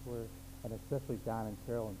these people were, and especially Don and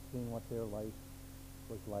Carol, and seeing what their life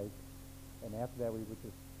was like. And after that, we were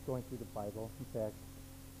just going through the Bible. In fact,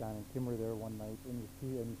 Don and Kim were there one night, and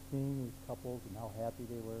seeing these couples and how happy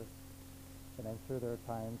they were. And I'm sure there are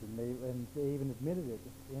times, and they even admitted it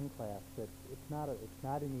in class, that it's not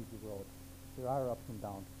an easy road. There are ups and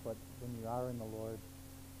downs, but when you are in the Lord,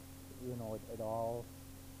 you know, it all,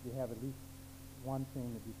 you have at least one thing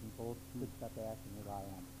that you can both step back and rely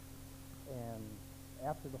on. And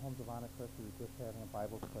after the Homes of Honor course, we were just having a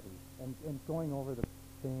Bible study and going over the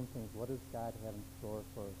same things. What does God have in store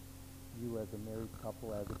for you as a married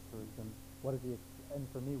couple, as a person? What does and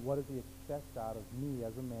for me, what does he expect out of me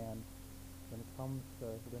as a man when it comes to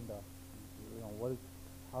Linda? You know,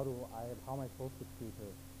 how am I supposed to treat her?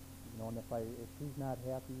 You know, and if she's not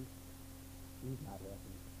happy, he's not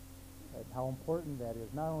happy. And how important that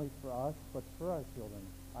is, not only for us, but for our children.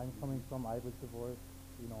 I was divorced,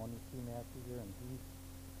 you know, and you see Matthew here, and he's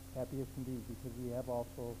happy as can be, because we have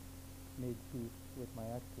also made peace with my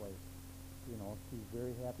ex-wife. You know, she's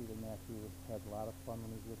very happy that Matthew has a lot of fun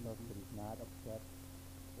when he's with us, but he's not upset,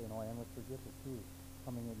 you know, and with Brigitte too.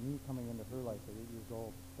 Coming into her life at 8 years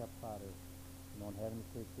old, stepfather, you know, and having to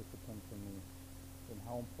take discipline from me. And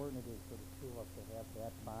how important it is for the two of us to have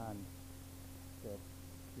that bond that,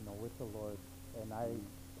 you know, with the Lord. And I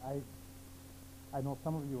know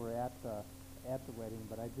some of you were at the wedding,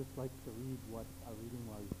 but I'd just like to read what our reading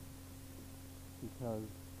was, because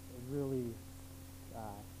it really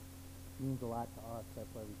means a lot to us. That's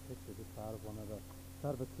why we picked it. It's out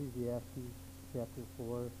of Ecclesiastes chapter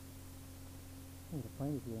 4. I'm going to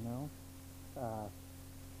find it here now.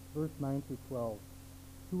 Verse 9 through 12.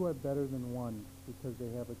 Two are better than one, because they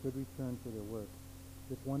have a good return for their work.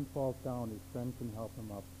 If one falls down, his friend can help him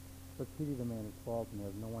up. But pity the man who falls and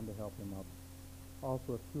has no one to help him up.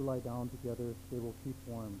 Also, if two lie down together, they will keep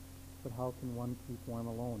warm. But how can one keep warm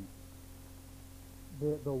alone?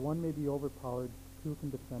 Though one may be overpowered, two can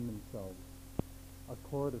defend themselves. A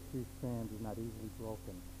cord of three strands is not easily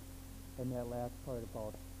broken. And that last part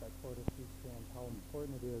about that cord of three strands, how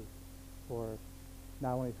important it is for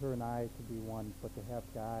not only her and I to be one, but to have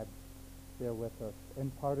God there with us.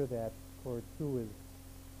 And part of that cord, too, is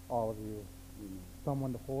all of you.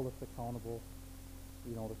 Someone to hold us accountable,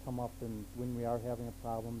 you know, to come up and when we are having a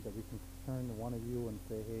problem, that we can turn to one of you and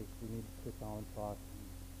say, hey, we need to sit down and talk.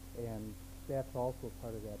 And that's also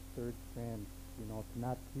part of that third strand, you know, to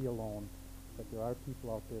not be alone, but there are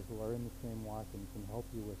people out there who are in the same walk and can help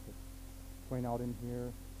you with it. Point out in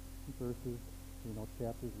here verses, you know,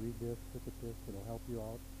 chapters, read this, look at this, it'll help you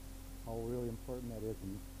out. How really important that is.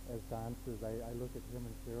 And as Don says, I look at him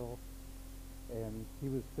and Cheryl, and he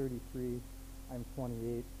was 33, I'm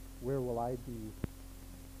 28. Where will I be,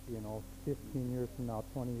 you know, 15 years from now,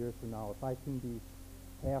 20 years from now? If I can be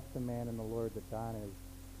half the man in the Lord that Don is,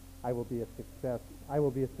 I will be a success. I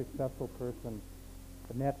will be a successful person.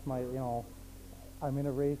 And that's my, you know, I'm in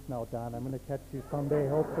a race now, Don. I'm going to catch you someday,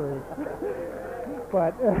 hopefully.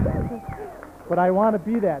 But I want to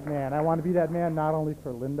be that man. I want to be that man not only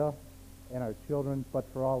for Linda and our children, but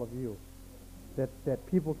for all of you. That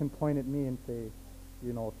people can point at me and say,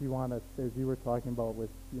 you know, if you want to, as you were talking about with,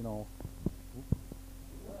 you know,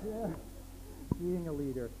 being a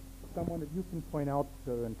leader, someone that you can point out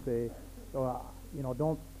to and say, you know,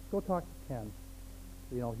 don't go talk to Ken.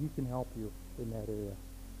 You know, he can help you in that area.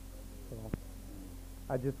 So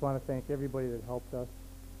I just want to thank everybody that helped us,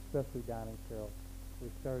 especially Don and Cheryl.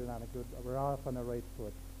 We're off on the right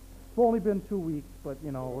foot. It's only been 2 weeks, but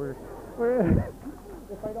you know, we're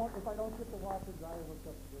if I don't get the washer dryer hooked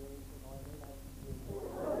up today, you know, I may not.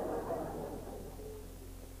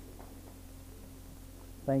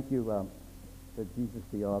 Thank you, that Jesus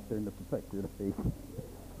the author and the perfecter of faith.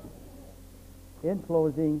 In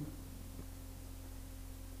closing,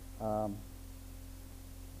 I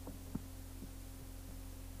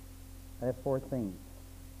have 4 things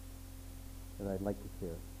that I'd like to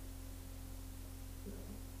share.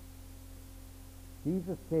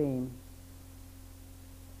 Jesus came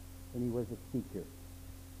and he was a seeker.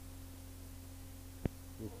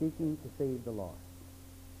 He was seeking to save the lost.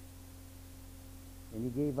 And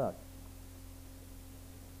he gave us,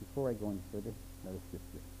 before I go any further, another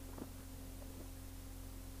scripture.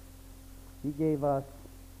 He gave us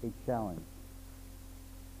a challenge.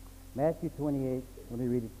 Matthew 28, let me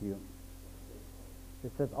read it to you.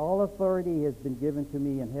 It says, all authority has been given to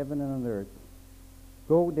me in heaven and on earth.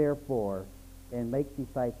 Go therefore and make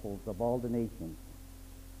disciples of all the nations,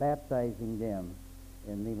 baptizing them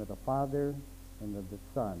in the name of the Father and of the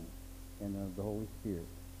Son and of the Holy Spirit,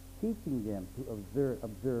 teaching them to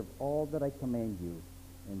observe all that I command you,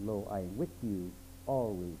 and lo, I am with you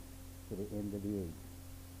always to the end of the age.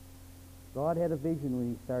 God had a vision when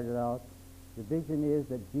he started out. The vision is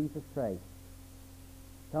that Jesus Christ,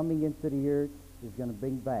 coming into the earth, is going to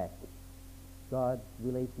bring back God's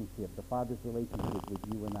relationship, the Father's relationship with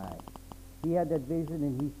you and I. He had that vision,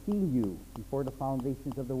 and he's seen you before the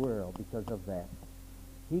foundations of the world because of that.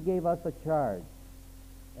 He gave us a charge,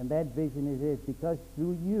 and that vision is this, because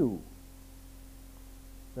through you,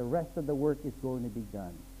 the rest of the work is going to be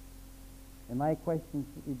done. And my question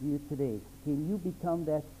to you today, can you become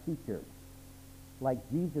that seeker like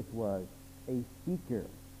Jesus was, a seeker?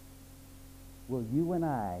 Will you and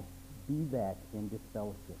I be that in this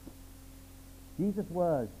fellowship? Jesus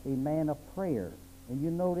was a man of prayer, and you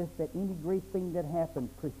notice that any great thing that happened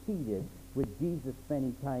proceeded with Jesus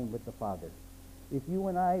spending time with the Father. If you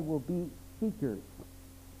and I will be seekers,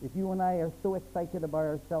 if you and I are so excited about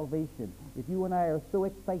our salvation, if you and I are so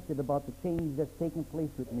excited about the change that's taking place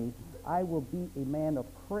with me, I will be a man of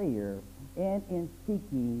prayer, and in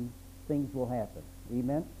seeking, things will happen.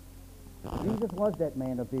 Amen? Jesus was that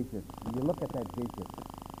man of vision. You look at that vision.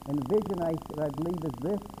 And the vision, I believe, is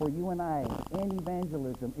this for you and I, and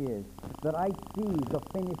evangelism is that I see the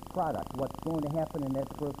finished product, what's going to happen in that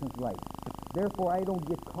person's life. Therefore, I don't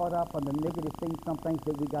get caught up on the negative things sometimes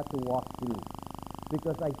that we got to walk through,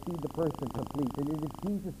 because I see the person complete. And it is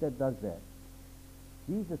Jesus that does that.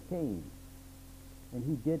 Jesus came, and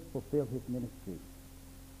he did fulfill his ministry.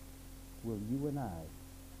 Will you and I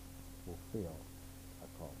fulfill our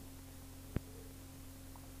call?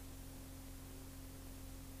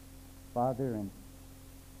 Father, in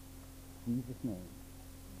Jesus' name,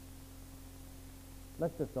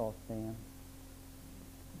 let's just all stand.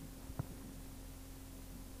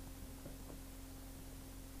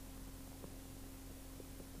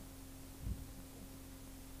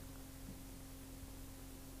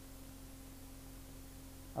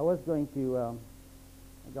 I was going to,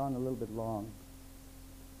 I've gone a little bit long.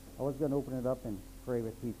 I was going to open it up and pray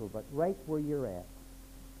with people, but right where you're at,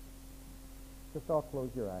 just all close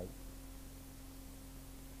your eyes.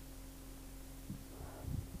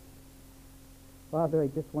 Father, I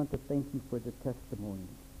just want to thank you for the testimony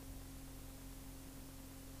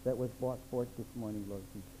that was brought forth this morning, Lord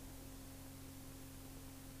Jesus.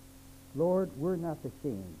 Lord, we're not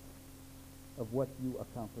ashamed of what you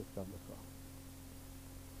accomplished on the cross.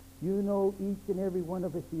 You know each and every one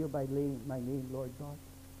of us here by my name, Lord God.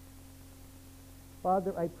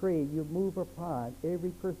 Father, I pray you move upon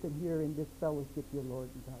every person here in this fellowship, your Lord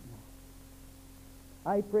God,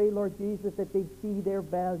 now. I pray, Lord Jesus, that they see their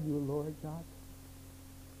value, Lord God.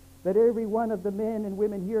 That every one of the men and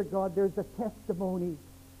women here, God, there's a testimony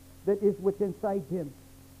that is within inside him.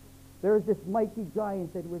 There's this mighty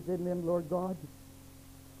giant that was in them, Lord God.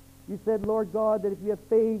 You said, Lord God, that if you have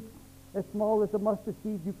faith as small as a mustard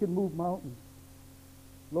seed, you can move mountains.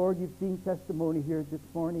 Lord, you've seen testimony here this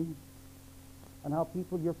morning on how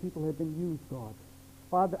your people have been used, God.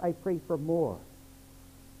 Father, I pray for more.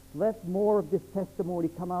 Let more of this testimony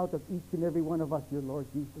come out of each and every one of us, your Lord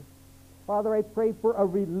Jesus. Father, I pray for a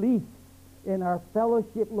release in our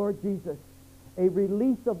fellowship, Lord Jesus. A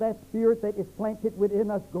release of that spirit that is planted within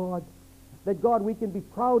us, God. That, God, we can be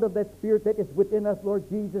proud of that spirit that is within us, Lord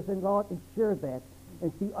Jesus, and God, and share that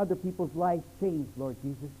and see other people's lives change, Lord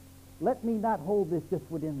Jesus. Let me not hold this just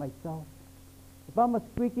within myself. If I'm a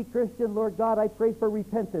squeaky Christian, Lord God, I pray for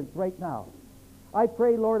repentance right now. I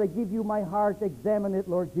pray, Lord, I give you my heart. Examine it,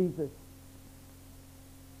 Lord Jesus.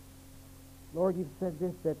 Lord, you've said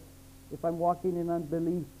this, that if I'm walking in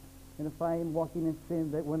unbelief and if I am walking in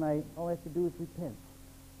sin, that all I have to do is repent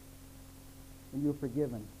and you're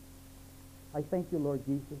forgiven. I thank you, Lord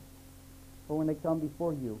Jesus, for when I come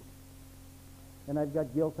before you and I've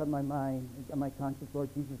got guilt on my mind, on my conscience, Lord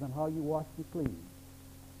Jesus, on how you wash me clean,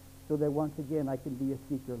 so that once again I can be a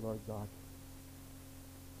seeker, Lord God,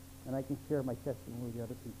 and I can share my testimony with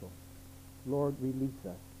other people. Lord, release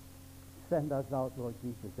us. Send us out, Lord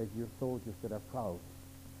Jesus, as your soldiers that are proud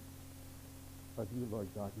of you, Lord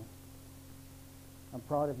God. I'm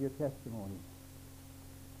proud of your testimony.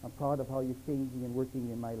 I'm proud of how you're changing and working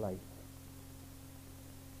in my life.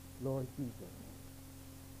 Lord Jesus,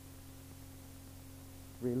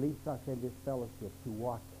 release us in this fellowship to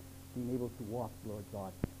walk, being able to walk, Lord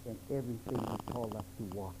God, in everything you call us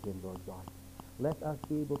to walk in, Lord God. Let us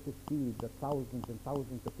be able to see the thousands and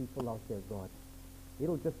thousands of people out there, God.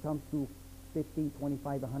 It'll just come to 50,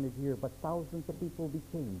 25, 100 here, but thousands of people will be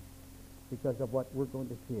changed because of what we're going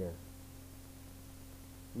to share.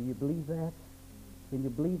 Do you believe that? Can you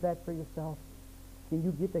believe that for yourself? Can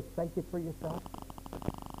you get excited for yourself?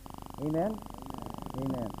 Amen?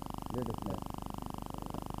 Amen. You're dismissed.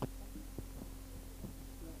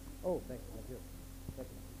 Oh, thank you.